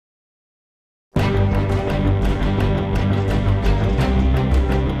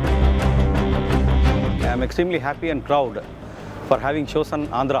I'm extremely happy and proud for having chosen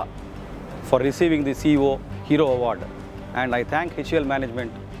Andhra for receiving the CEO Hero Award, and I thank HUL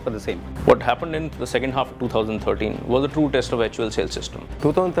management for the same. What happened in the second half of 2013 was a true test of HUL sales system.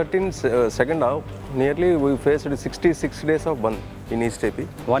 2013 second half, nearly we faced 66 days of ban in East AP.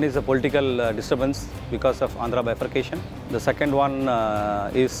 One is a political disturbance because of Andhra bifurcation. The second one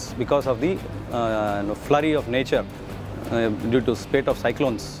is because of the flurry of nature due to spate of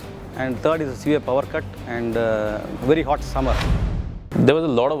cyclones. And third is a severe power cut and very hot summer. There was a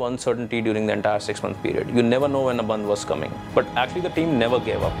lot of uncertainty during the entire 6-month period. You never know when a band was coming. But actually the team never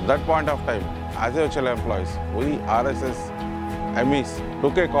gave up. At that point of time, as HUL employees, we RSS MEs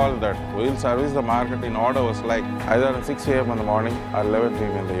took a call that we will service the market in odd hours like either at 6 AM in the morning or 11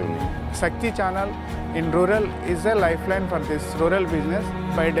 PM in the evening. Shakti channel in rural is a lifeline for this rural business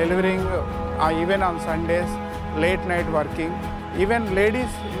by delivering even on Sundays, late night working. Even ladies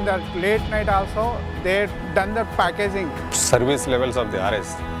in the late night also, they done the packaging. Service levels of the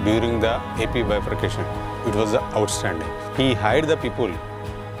RS during the AP bifurcation, it was outstanding. He hired the people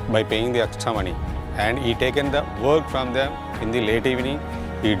by paying the extra money, and he taken the work from them in the late evening.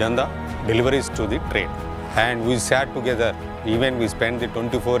 He done the deliveries to the trade, and we sat together. Even we spent the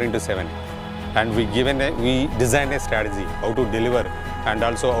 24/7, and we designed a strategy how to deliver and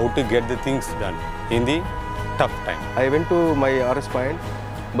also how to get the things done in the tough time. I went to my RS point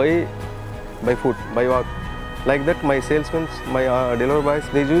by foot, by walk. Like that, my salesmen, my delivery boys,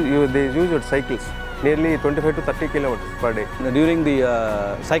 they use cycles, nearly 25 to 30 kilowatts per day. During the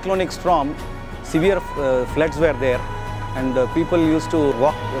cyclonic storm, severe floods were there, and people used to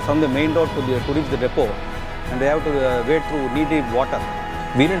walk from the main road to reach the depot, and they have to wade through knee-deep water.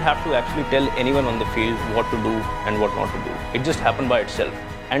 We didn't have to actually tell anyone on the field what to do and what not to do. It just happened by itself.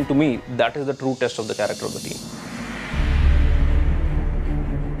 And to me, that is the true test of the character of the team.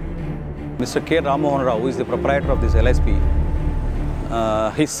 Mr. K. Ramohan Rao, who is the proprietor of this LSP,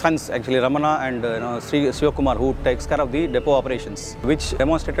 his sons actually Ramana and Sri Sivakumar, who takes care of the depot operations, which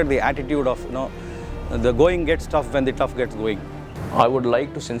demonstrated the attitude of the going gets tough when the tough gets going. I would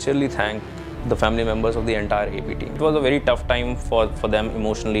like to sincerely thank the family members of the entire AP team. It was a very tough time for them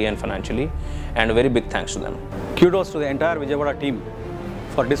emotionally and financially, and a very big thanks to them. Kudos to the entire Vijayawada team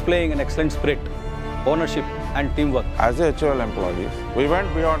for displaying an excellent spirit, ownership and teamwork. As HUL employees, we went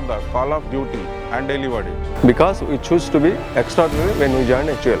beyond the call of duty and delivered it. Because we choose to be extraordinary when we joined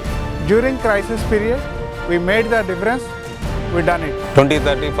HUL. During crisis period, we made the difference, we done it.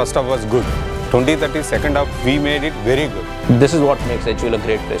 2030 first half was good. 2030 second half, we made it very good. This is what makes HUL a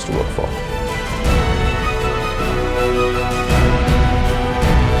great place to work for.